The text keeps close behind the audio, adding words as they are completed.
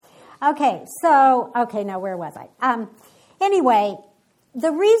Now where was I? Anyway,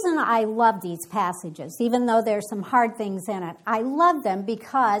 the reason I love these passages, even though there's some hard things in it, I love them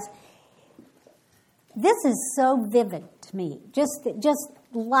because this is so vivid to me. Just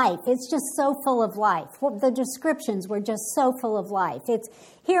life. It's just so full of life. The descriptions were just so full of life.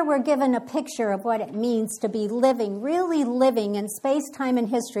 Here we're given a picture of what it means to be really living in space, time, and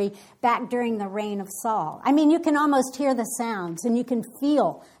history back during the reign of Saul. I mean, you can almost hear the sounds and you can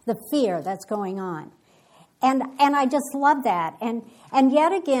feel the fear that's going on. And I just love that. And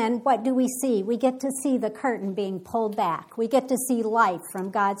yet again, what do we see? We get to see the curtain being pulled back. We get to see life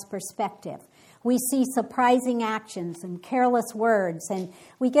from God's perspective. We see surprising actions and careless words, and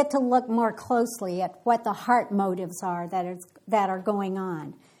we get to look more closely at what the heart motives are that are going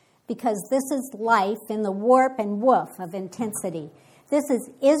on. Because this is life in the warp and woof of intensity. This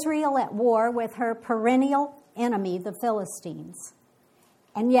is Israel at war with her perennial enemy, the Philistines.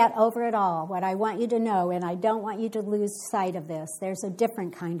 And yet, over it all, what I want you to know, and I don't want you to lose sight of this, there's a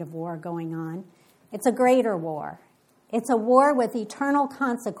different kind of war going on. It's a greater war. It's a war with eternal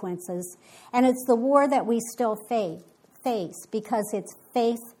consequences, and it's the war that we still face because it's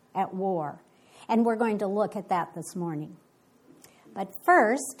faith at war. And we're going to look at that this morning. But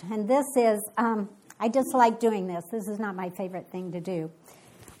first, and this is, I just like doing this. This is not my favorite thing to do.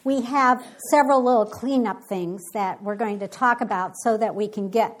 We have several little cleanup things that we're going to talk about so that we can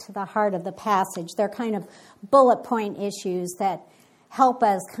get to the heart of the passage. They're kind of bullet point issues that help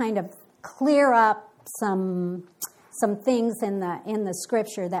us kind of clear up some things in the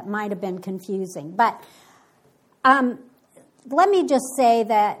scripture that might have been confusing. But let me just say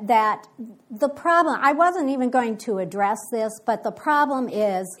that the problem, I wasn't even going to address this, but the problem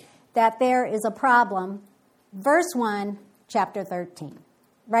is that there is a problem. Verse 1, chapter 13.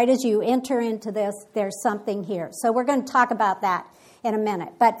 Right as you enter into this, there's something here. So we're going to talk about that in a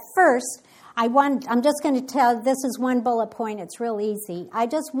minute. But first, I'm just going to tell, this is one bullet point. It's real easy. I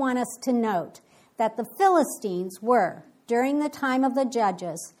just want us to note that the Philistines were, during the time of the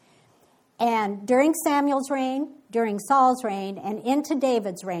judges, and during Samuel's reign, during Saul's reign, and into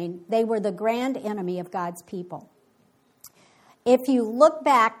David's reign, they were the grand enemy of God's people. If you look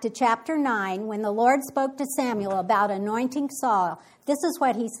back to chapter 9, when the Lord spoke to Samuel about anointing Saul, this is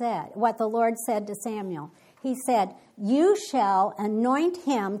what he said, what the Lord said to Samuel. He said, "You shall anoint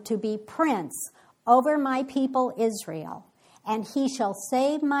him to be prince over my people Israel, and he shall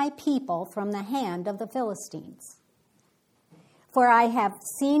save my people from the hand of the Philistines. For I have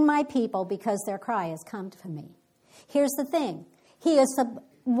seen my people because their cry has come to me." Here's the thing.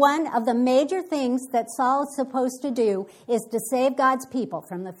 One of the major things that Saul is supposed to do is to save God's people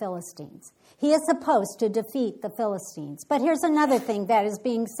from the Philistines. He is supposed to defeat the Philistines. But here's another thing that is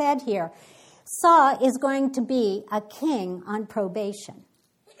being said here. Saul is going to be a king on probation.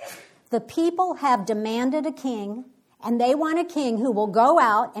 The people have demanded a king, and they want a king who will go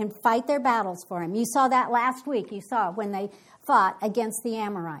out and fight their battles for him. You saw that last week. You saw when they fought against the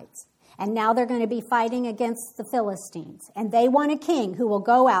Amorites. And now they're going to be fighting against the Philistines. And they want a king who will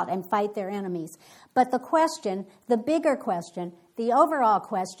go out and fight their enemies. But the question, the bigger question, the overall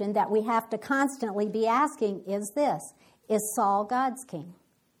question that we have to constantly be asking is this: is Saul God's king?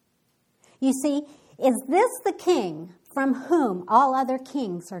 You see, is this the king from whom all other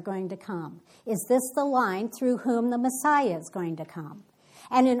kings are going to come? Is this the line through whom the Messiah is going to come?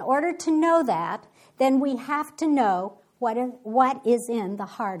 And in order to know that, then we have to know what is in the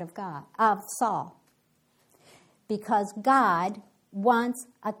heart of God, of Saul. Because God wants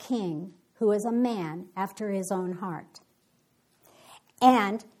a king who is a man after his own heart.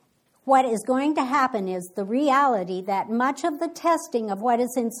 And what is going to happen is the reality that much of the testing of what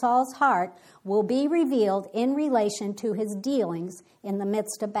is in Saul's heart will be revealed in relation to his dealings in the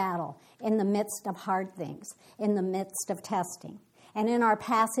midst of battle, in the midst of hard things, in the midst of testing. And in our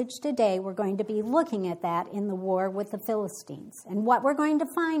passage today, we're going to be looking at that in the war with the Philistines. And what we're going to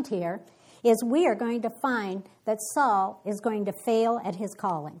find here is we are going to find that Saul is going to fail at his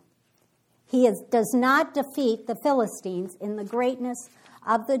calling. He does not defeat the Philistines in the greatness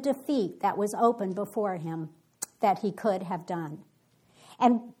of the defeat that was open before him that he could have done.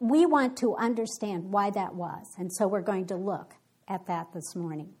 And we want to understand why that was. And so we're going to look at that this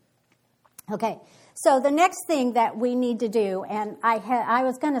morning. Okay, so the next thing that we need to do, and I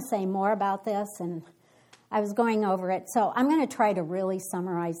was going to say more about this, and I was going over it, so I'm going to try to really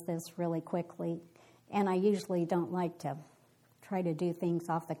summarize this really quickly, and I usually don't like to try to do things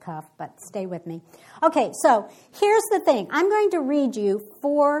off the cuff, but stay with me. Okay, so here's the thing. I'm going to read you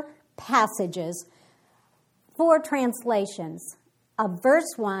 4 passages, 4 translations of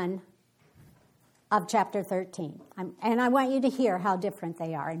verse 1 of chapter 13. And I want you to hear how different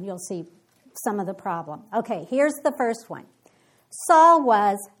they are, and you'll see some of the problem. Okay, here's the first one. Saul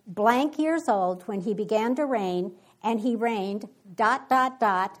was blank years old when he began to reign, and he reigned ...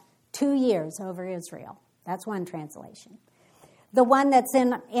 2 years over Israel. That's one translation. The one that's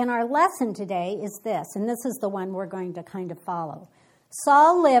in our lesson today is this, and this is the one we're going to kind of follow.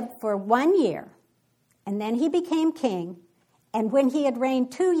 Saul lived for 1 year, and then he became king, and when he had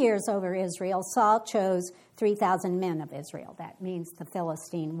reigned 2 years over Israel, Saul chose 3,000 men of Israel. That means the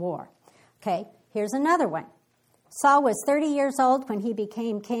Philistine War. Okay, here's another one. Saul was 30 years old when he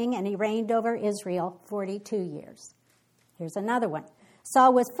became king, and he reigned over Israel 42 years. Here's another one.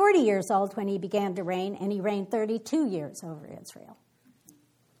 Saul was 40 years old when he began to reign, and he reigned 32 years over Israel.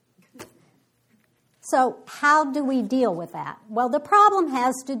 So how do we deal with that? Well, the problem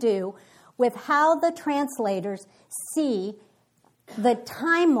has to do with how the translators see the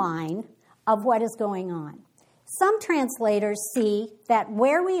timeline of what is going on. Some translators see that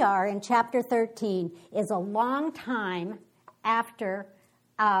where we are in chapter 13 is a long time after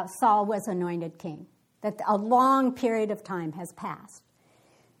Saul was anointed king, that a long period of time has passed.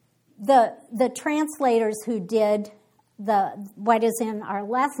 The translators who did what is in our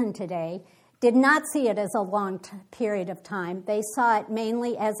lesson today did not see it as a long period of time. They saw it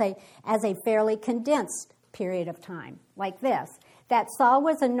mainly as a fairly condensed period of time, like this, that Saul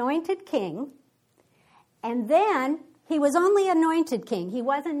was anointed king, and then he was only anointed king. He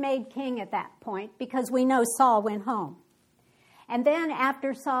wasn't made king at that point because we know Saul went home. And then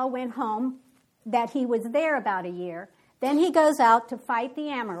after Saul went home, that he was there about a year, then he goes out to fight the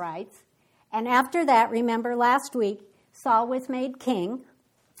Amorites. And after that, remember last week, Saul was made king.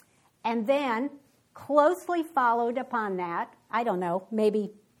 And then closely followed upon that, I don't know,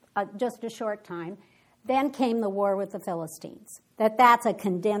 maybe just a short time, then came the war with the Philistines. That's a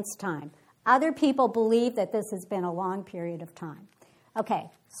condensed time. Other people believe that this has been a long period of time. Okay,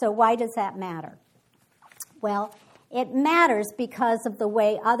 so why does that matter? Well, it matters because of the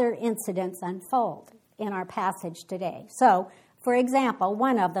way other incidents unfold in our passage today. So, for example,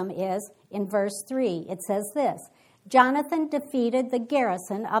 one of them is in verse 3. It says this, Jonathan defeated the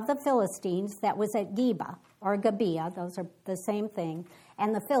garrison of the Philistines that was at Geba, or Gibeah, those are the same thing,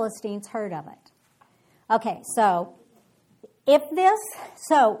 and the Philistines heard of it. Okay, so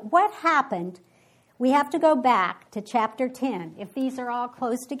what happened, we have to go back to chapter 10. If these are all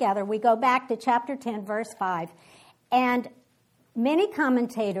close together, we go back to chapter 10, verse 5, and many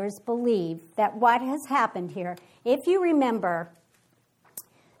commentators believe that what has happened here, if you remember,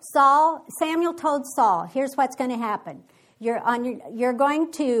 Samuel told Saul, here's what's going to happen. You're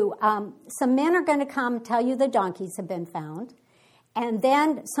going to, some men are going to come tell you the donkeys have been found, and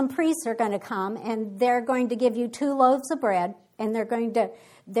then some priests are going to come, and they're going to give you 2 loaves of bread, and they're going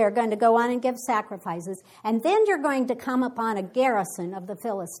to go on and give sacrifices, and then you're going to come upon a garrison of the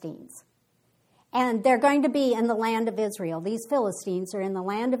Philistines. And they're going to be in the land of Israel. These Philistines are in the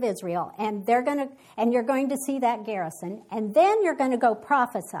land of Israel, and you're going to see that garrison, and then you're going to go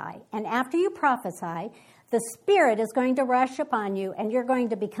prophesy. And after you prophesy, the Spirit is going to rush upon you, and you're going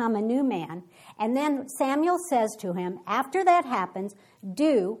to become a new man. And then Samuel says to him, after that happens,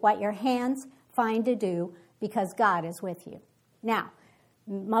 do what your hands find to do, because God is with you. Now,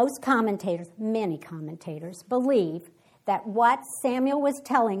 many commentators believe that what Samuel was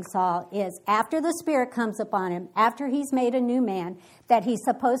telling Saul is after the Spirit comes upon him, after he's made a new man, that he's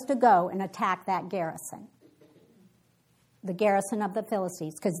supposed to go and attack that garrison, the garrison of the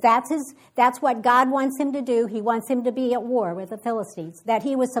Philistines, because that's what God wants him to do. He wants him to be at war with the Philistines, that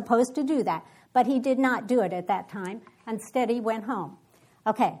he was supposed to do that, but he did not do it at that time. Instead, he went home.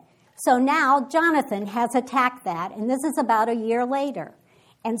 Okay, so now Jonathan has attacked that, and this is about a year later.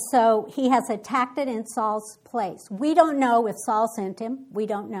 And so he has attacked it in Saul's place. We don't know if Saul sent him. We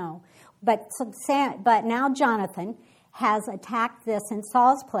don't know. But now Jonathan has attacked this in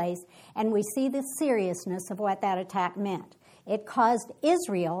Saul's place, and we see the seriousness of what that attack meant. It caused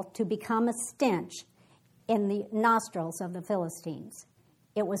Israel to become a stench in the nostrils of the Philistines.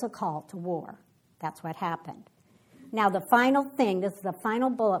 It was a call to war. That's what happened. Now the final thing, this is the final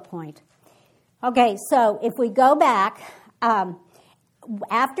bullet point. Okay, so if we go back...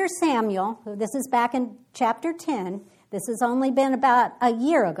 after Samuel, this is back in chapter 10, this has only been about a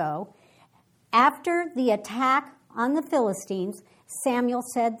year ago, after the attack on the Philistines, Samuel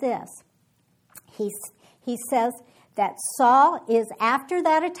said this. He says that Saul is, after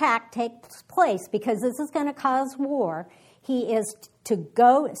that attack takes place, because this is going to cause war,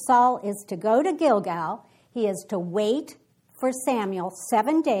 Saul is to go to Gilgal, he is to wait for Samuel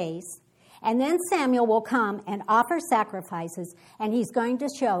 7 days, And then Samuel will come and offer sacrifices, and he's going to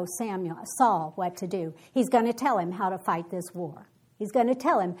show Saul what to do. He's going to tell him how to fight this war. He's going to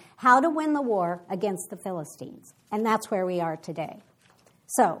tell him how to win the war against the Philistines. And that's where we are today.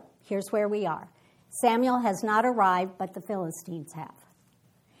 So, here's where we are. Samuel has not arrived, but the Philistines have.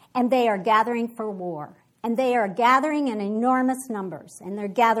 And they are gathering for war. And they are gathering in enormous numbers, and they're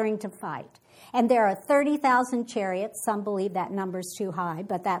gathering to fight. And there are 30,000 chariots. Some believe that number's too high,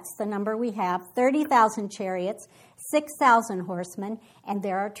 but that's the number we have. 30,000 chariots, 6,000 horsemen, and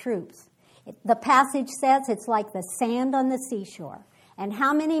there are troops. The passage says it's like the sand on the seashore. And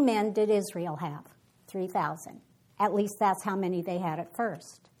how many men did Israel have? 3,000. At least that's how many they had at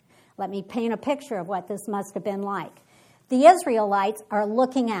first. Let me paint a picture of what this must have been like. The Israelites are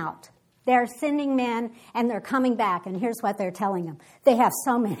looking out. They're sending men, and they're coming back, and here's what they're telling them. They have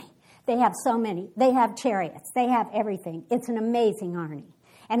so many. They have so many. They have chariots. They have everything. It's an amazing army.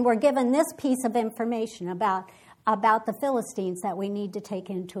 And we're given this piece of information about the Philistines that we need to take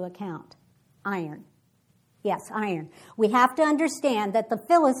into account. Iron. Yes, iron. We have to understand that the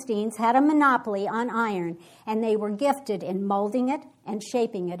Philistines had a monopoly on iron, and they were gifted in molding it and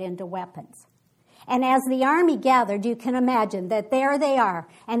shaping it into weapons. And as the army gathered, you can imagine that there they are,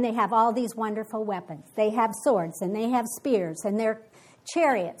 and they have all these wonderful weapons. They have swords, and they have spears, and their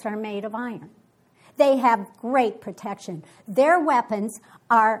chariots are made of iron. They have great protection. Their weapons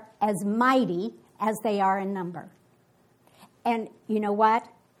are as mighty as they are in number. And you know what?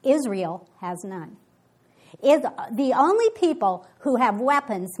 Israel has none. The only people who have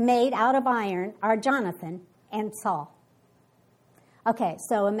weapons made out of iron are Jonathan and Saul. Okay,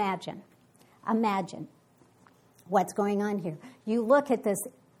 so imagine what's going on here. You look at this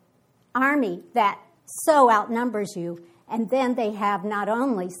army that so outnumbers you, and then they have not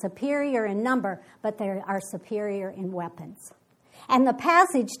only superior in number, but they are superior in weapons. And the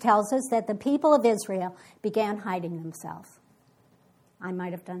passage tells us that the people of Israel began hiding themselves. I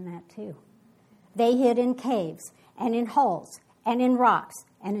might have done that too. They hid in caves and in holes and in rocks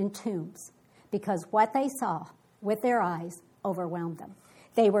and in tombs because what they saw with their eyes overwhelmed them.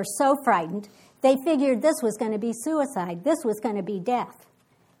 They were so frightened, they figured this was going to be suicide. This was going to be death.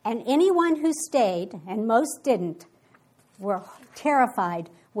 And anyone who stayed, and most didn't, were terrified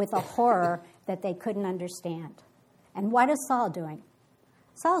with a horror that they couldn't understand. And what is Saul doing?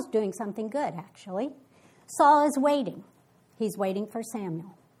 Saul's doing something good, actually. Saul is waiting. He's waiting for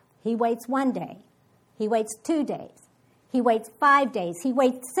Samuel. He waits 1 day. He waits 2 days. He waits 5 days. He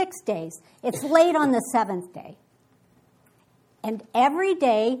waits 6 days. It's late on the 7th day. And every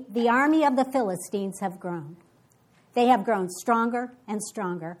day, the army of the Philistines have grown. They have grown stronger and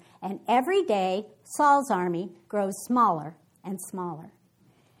stronger. And every day, Saul's army grows smaller and smaller.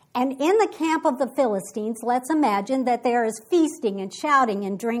 And in the camp of the Philistines, let's imagine that there is feasting and shouting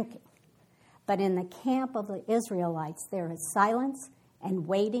and drinking. But in the camp of the Israelites, there is silence and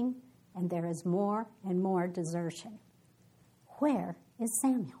waiting, and there is more and more desertion. Where is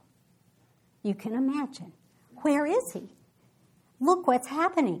Samuel? You can imagine. Where is he? Look what's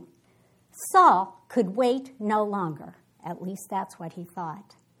happening. Saul could wait no longer. At least that's what he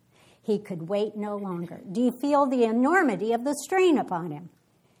thought. He could wait no longer. Do you feel the enormity of the strain upon him?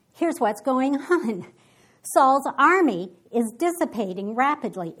 Here's what's going on. Saul's army is dissipating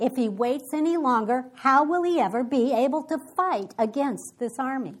rapidly. If he waits any longer, how will he ever be able to fight against this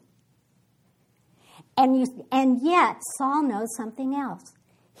army? And yet, Saul knows something else.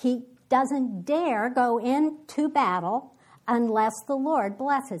 He doesn't dare go into battle unless the Lord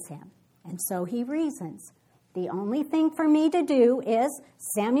blesses him. And so he reasons. The only thing for me to do is,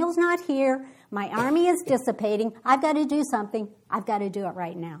 Samuel's not here, my army is dissipating, I've got to do something, I've got to do it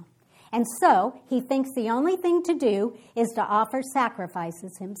right now. And so he thinks the only thing to do is to offer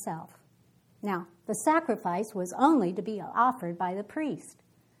sacrifices himself. Now, the sacrifice was only to be offered by the priest.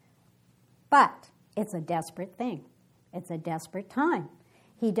 But it's a desperate thing. It's a desperate time.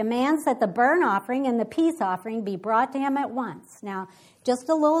 He demands that the burnt offering and the peace offering be brought to him at once. Now, just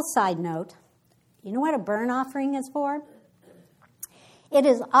a little side note. You know what a burnt offering is for? It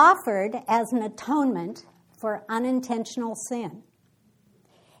is offered as an atonement for unintentional sin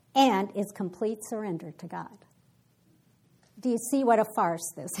and is complete surrender to God. Do you see what a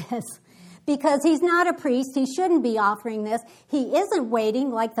farce this is? Because he's not a priest, he shouldn't be offering this. He isn't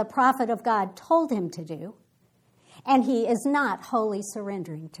waiting like the prophet of God told him to do. And he is not wholly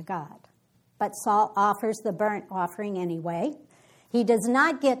surrendering to God. But Saul offers the burnt offering anyway. He does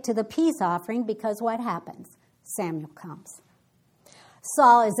not get to the peace offering because what happens? Samuel comes.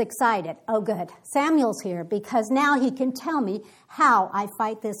 Saul is excited. Oh, good. Samuel's here because now he can tell me how I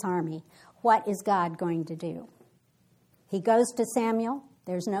fight this army. What is God going to do? He goes to Samuel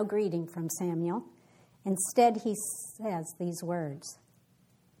There's no greeting from Samuel. Instead, he says these words,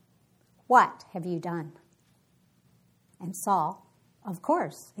 "What have you done?" And Saul, of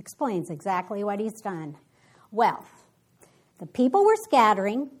course, explains exactly what he's done. "Well, the people were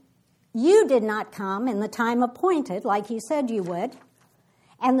scattering. You did not come in the time appointed like you said you would.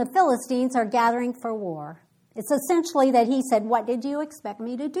 And the Philistines are gathering for war." It's essentially that he said, "What did you expect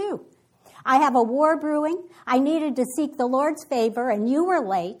me to do? I have a war brewing. I needed to seek the Lord's favor, and you were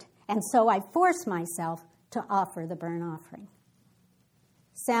late, and so I forced myself to offer the burnt offering."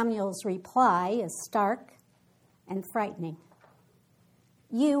 Samuel's reply is stark and frightening.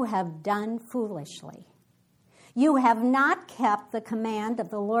 "You have done foolishly. You have not kept the command of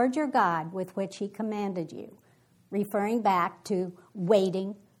the Lord your God with which he commanded you," referring back to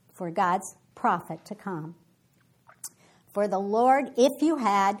waiting for God's prophet to come. "For the Lord, if you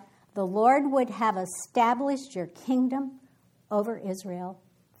had, the Lord would have established your kingdom over Israel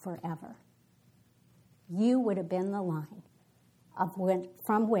forever. You would have been the line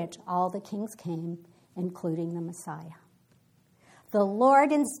from which all the kings came, including the Messiah. The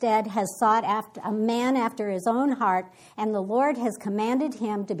Lord instead has sought after a man after his own heart, and the Lord has commanded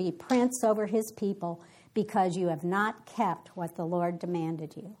him to be prince over his people because you have not kept what the Lord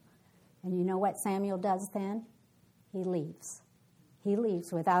demanded you." And you know what Samuel does then? He leaves. He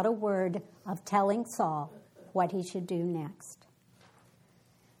leaves without a word of telling Saul what he should do next.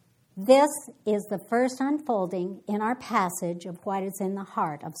 This is the first unfolding in our passage of what is in the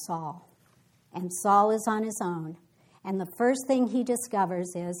heart of Saul. And Saul is on his own. And the first thing he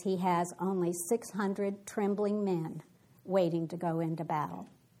discovers is he has only 600 trembling men waiting to go into battle.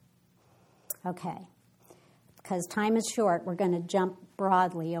 Okay, because time is short, we're going to jump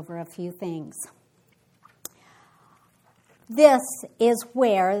broadly over a few things. This is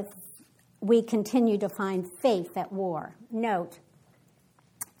where we continue to find faith at war. Note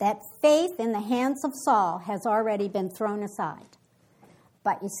that faith in the hands of Saul has already been thrown aside.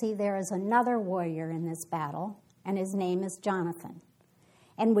 But you see, there is another warrior in this battle, and his name is Jonathan.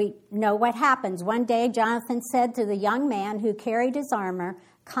 And we know what happens. One day, Jonathan said to the young man who carried his armor,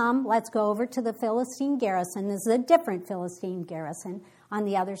 "Come, let's go over to the Philistine garrison." This is a different Philistine garrison on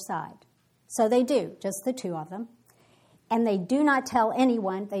the other side. So they do, just the two of them. And they do not tell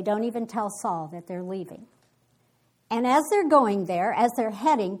anyone, they don't even tell Saul that they're leaving. And as they're going there, as they're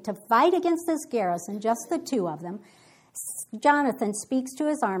heading to fight against this garrison, just the two of them, Jonathan speaks to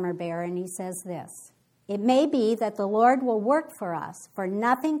his armor bearer and he says this, "It may be that the Lord will work for us, for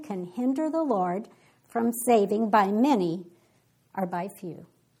nothing can hinder the Lord from saving by many or by few."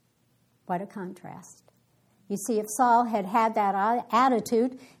 What a contrast. You see, if Saul had had that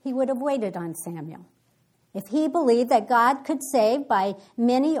attitude, he would have waited on Samuel. If he believed that God could save by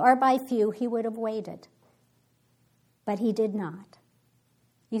many or by few, he would have waited. But he did not.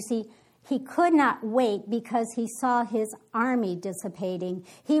 You see, he could not wait because he saw his army dissipating.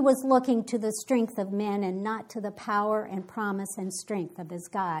 He was looking to the strength of men and not to the power and promise and strength of his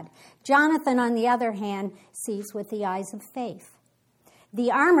God. Jonathan, on the other hand, sees with the eyes of faith. The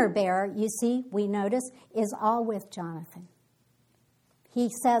armor bearer, you see, we notice, is all with Jonathan. He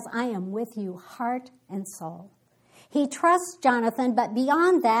says, "I am with you, heart and soul." He trusts Jonathan, but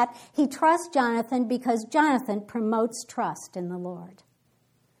beyond that, he trusts Jonathan because Jonathan promotes trust in the Lord.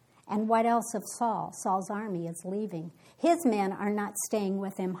 And what else of Saul? Saul's army is leaving. His men are not staying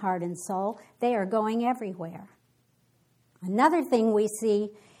with him heart and soul. They are going everywhere. Another thing we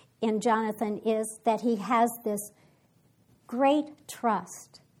see in Jonathan is that he has this great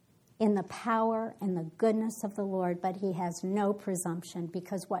trust in the power and the goodness of the Lord, but he has no presumption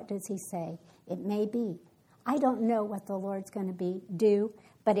because what does he say? It may be. I don't know what the Lord's going to do,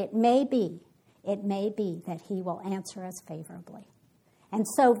 but it may be that he will answer us favorably. And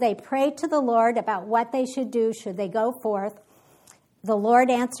so they pray to the Lord about what they should do should they go forth. The Lord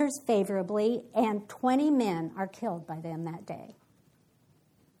answers favorably, and 20 men are killed by them that day.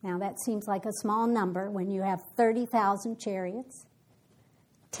 Now that seems like a small number when you have 30,000 chariots,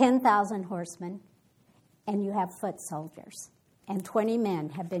 10,000 horsemen, and you have foot soldiers. And 20 men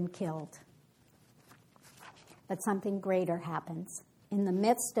have been killed. But something greater happens. In the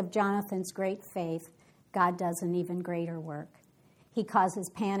midst of Jonathan's great faith, God does an even greater work. He causes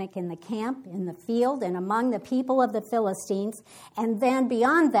panic in the camp, in the field, and among the people of the Philistines. And then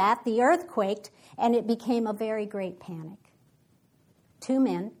beyond that, the earth quaked, and it became a very great panic. 2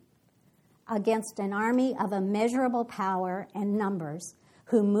 men against an army of immeasurable power and numbers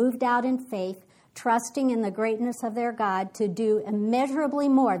who moved out in faith, trusting in the greatness of their God to do immeasurably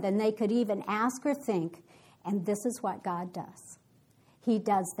more than they could even ask or think. And this is what God does. He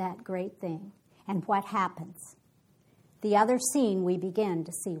does that great thing. And what happens? the other scene, we begin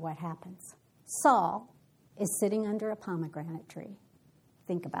to see what happens. Saul is sitting under a pomegranate tree.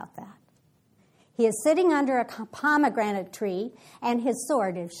 Think about that. He is sitting under a pomegranate tree, and his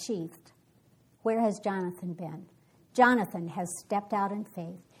sword is sheathed. Where has Jonathan been? Jonathan has stepped out in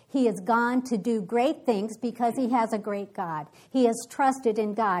faith. He has gone to do great things because he has a great God. He has trusted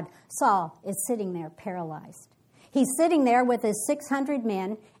in God. Saul is sitting there paralyzed. He's sitting there with his 600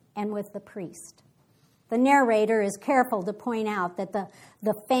 men and with the priest. The narrator is careful to point out that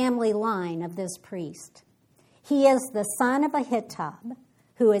the family line of this priest. He is the son of Ahitub,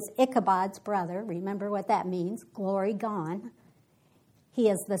 who is Ichabod's brother. Remember what that means, glory gone. He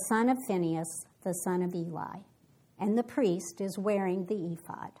is the son of Phinehas, the son of Eli. And the priest is wearing the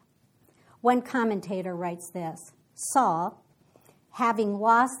ephod. One commentator writes this: Saul, having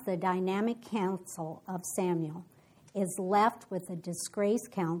lost the dynamic counsel of Samuel, is left with the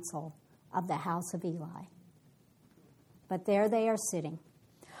disgraced counsel of the house of Eli. But there they are sitting.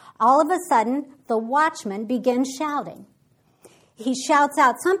 All of a sudden, the watchman begins shouting. He shouts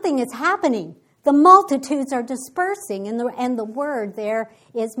out, something is happening. The multitudes are dispersing, and the word there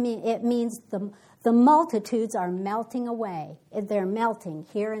it means the multitudes are melting away. They're melting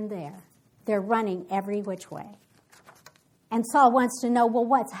here and there. They're running every which way. And Saul wants to know, well,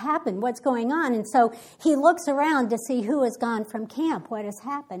 what's happened? What's going on? And so he looks around to see who has gone from camp, what has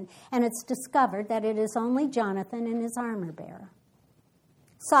happened. And it's discovered that it is only Jonathan and his armor bearer.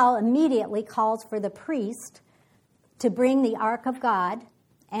 Saul immediately calls for the priest to bring the ark of God.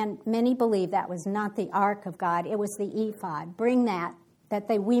 And many believe that was not the ark of God. It was the ephod. Bring that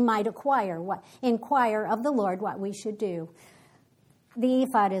we might inquire of the Lord what we should do. The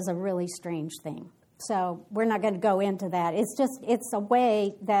ephod is a really strange thing. So we're not going to go into that. It's a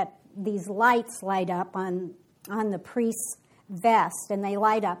way that these lights light up on the priest's vest, and they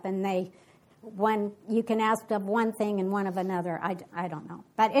light up, and you can ask of one thing and one of another. I don't know.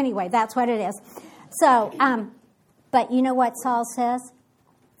 But anyway, that's what it is. So, but you know what Saul says?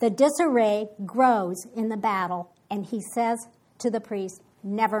 The disarray grows in the battle, and he says to the priest,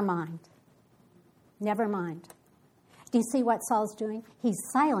 never mind. Never mind. Do you see what Saul's doing? He's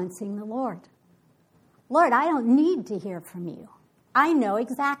silencing the Lord. Lord, I don't need to hear from you. I know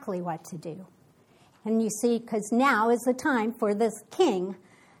exactly what to do. And you see, because now is the time for this King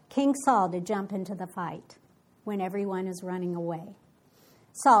Saul, to jump into the fight when everyone is running away.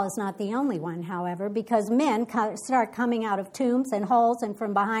 Saul is not the only one, however, because men start coming out of tombs and holes and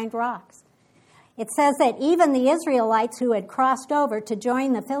from behind rocks. It says that even the Israelites who had crossed over to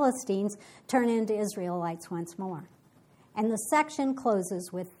join the Philistines turn into Israelites once more. And the section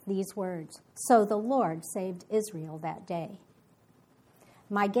closes with these words: so the Lord saved Israel that day.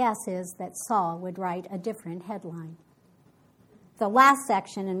 My guess is that Saul would write a different headline. The last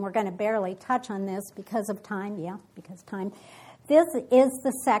section, and we're going to barely touch on this because of time. This is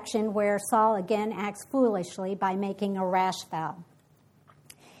the section where Saul again acts foolishly by making a rash vow.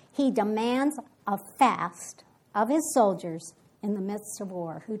 He demands a fast of his soldiers in the midst of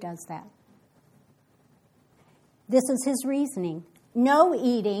war. Who does that? This is his reasoning. No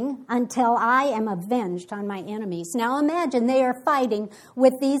eating until I am avenged on my enemies. Now imagine they are fighting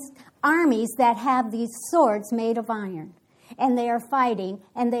with these armies that have these swords made of iron. And they are fighting,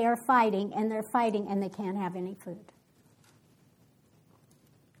 and they are fighting, and they're fighting, and they can't have any food.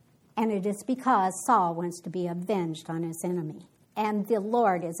 And it is because Saul wants to be avenged on his enemy. And the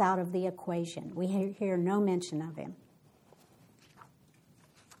Lord is out of the equation. We hear no mention of him.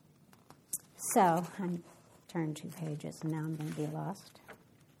 So, I'm turned 2 pages, and now I'm going to be lost.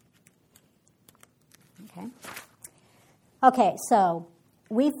 Okay, so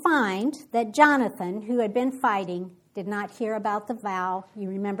we find that Jonathan, who had been fighting, did not hear about the vow. You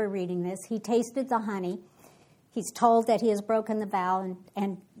remember reading this. He tasted the honey. He's told that he has broken the vow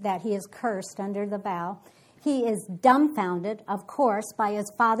and that he is cursed under the vow. He is dumbfounded, of course, by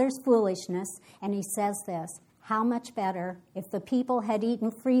his father's foolishness, and he says this: how much better if the people had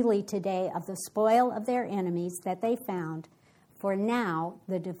eaten freely today of the spoil of their enemies that they found, for now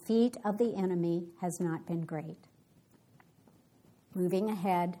the defeat of the enemy has not been great. Moving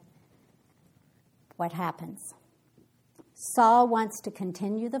ahead, what happens? Saul wants to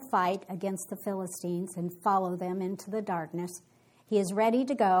continue the fight against the Philistines and follow them into the darkness. He is ready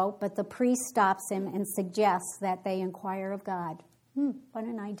to go, but the priest stops him and suggests that they inquire of God. What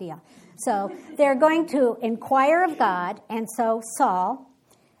an idea. So they're going to inquire of God, and so Saul,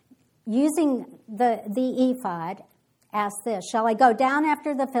 using the ephod, asks this: shall I go down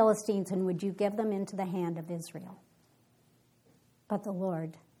after the Philistines, and would you give them into the hand of Israel? But the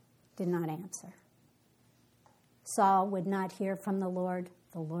Lord did not answer. Saul would not hear from the Lord.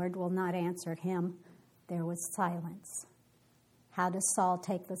 The Lord will not answer him. There was silence. How does Saul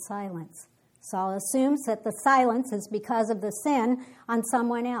take the silence? Saul assumes that the silence is because of the sin on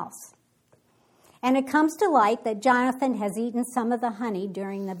someone else. And it comes to light that Jonathan has eaten some of the honey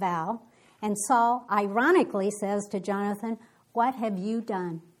during the vow, and Saul ironically says to Jonathan, "What have you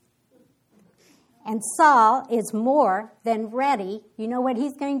done?" And Saul is more than ready. You know what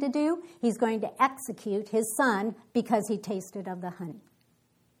he's going to do? He's going to execute his son because he tasted of the honey.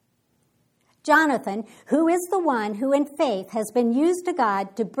 Jonathan, who is the one who in faith has been used to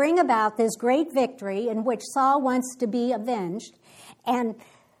God to bring about this great victory in which Saul wants to be avenged, and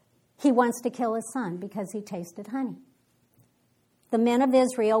he wants to kill his son because he tasted honey. The men of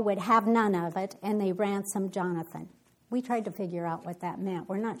Israel would have none of it, and they ransomed Jonathan. We tried to figure out what that meant.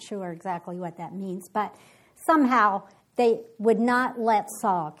 We're not sure exactly what that means, but somehow they would not let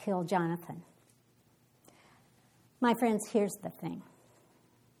Saul kill Jonathan. My friends, here's the thing.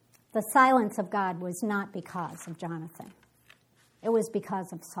 The silence of God was not because of Jonathan. It was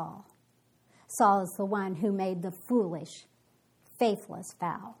because of Saul. Saul is the one who made the foolish, faithless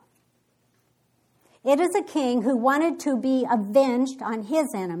vow. It is a king who wanted to be avenged on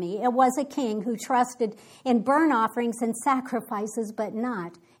his enemy. It was a king who trusted in burnt offerings and sacrifices, but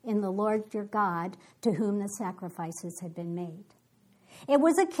not in the Lord your God, to whom the sacrifices had been made. It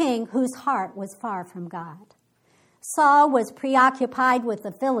was a king whose heart was far from God. Saul was preoccupied with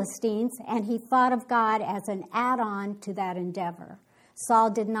the Philistines, and he thought of God as an add-on to that endeavor.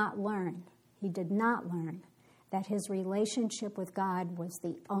 Saul did not learn. He did not learn that his relationship with God was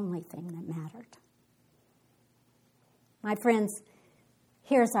the only thing that mattered. My friends,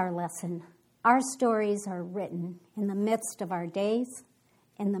 here's our lesson. Our stories are written in the midst of our days,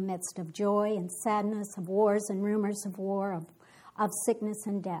 in the midst of joy and sadness, of wars and rumors of war, of sickness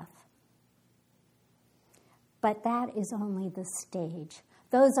and death. But that is only the stage.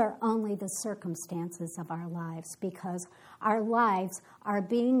 Those are only the circumstances of our lives, because our lives are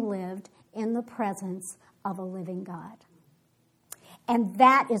being lived in the presence of a living God. And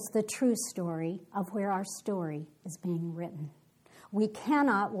that is the true story of where our story is being written. We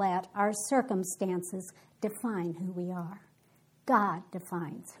cannot let our circumstances define who we are. God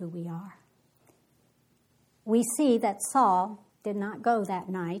defines who we are. We see that Saul did not go that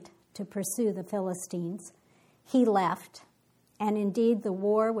night to pursue the Philistines. He left, and indeed the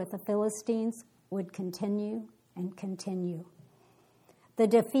war with the Philistines would continue and continue. The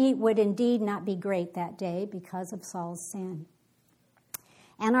defeat would indeed not be great that day because of Saul's sin.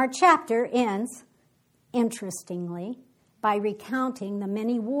 And our chapter ends, interestingly, by recounting the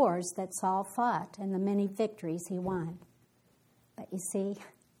many wars that Saul fought and the many victories he won. But you see,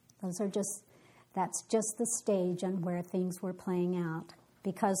 that's just the stage on where things were playing out,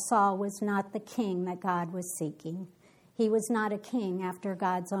 because Saul was not the king that God was seeking. He was not a king after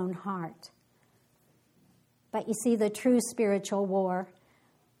God's own heart. But you see, the true spiritual war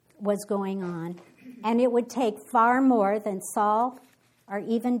was going on, and it would take far more than Saul or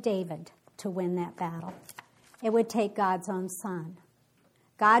even David to win that battle. It would take God's own son.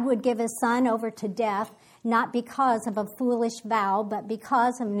 God would give his son over to death, not because of a foolish vow, but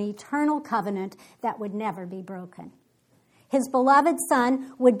because of an eternal covenant that would never be broken. His beloved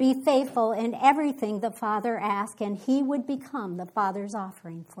son would be faithful in everything the Father asked, and he would become the Father's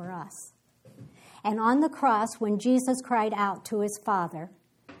offering for us. And on the cross, when Jesus cried out to his Father,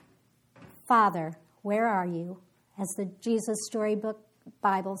 "Father, where are you?" as the Jesus Storybook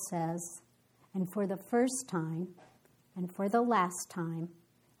Bible says, and for the first time and for the last time,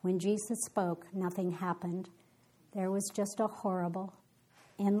 when Jesus spoke, nothing happened. There was just a horrible,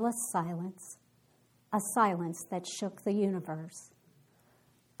 endless silence, a silence that shook the universe,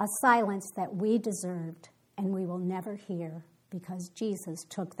 a silence that we deserved and we will never hear, because Jesus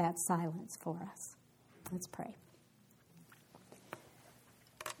took that silence for us. Let's pray.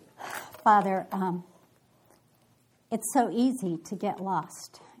 Father, it's so easy to get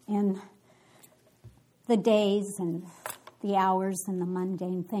lost in the days and the hours and the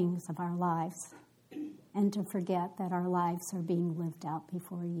mundane things of our lives, and to forget that our lives are being lived out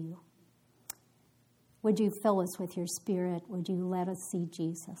before you. Would you fill us with your Spirit? Would you let us see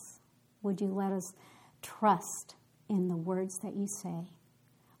Jesus? Would you let us trust in the words that you say?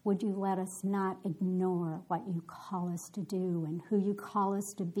 Would you let us not ignore what you call us to do and who you call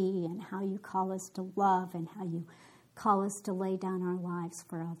us to be and how you call us to love and how you call us to lay down our lives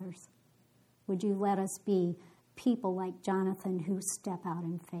for others? Would you let us be people like Jonathan who step out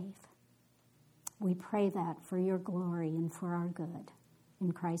in faith? We pray that for your glory and for our good.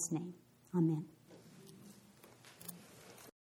 In Christ's name, amen.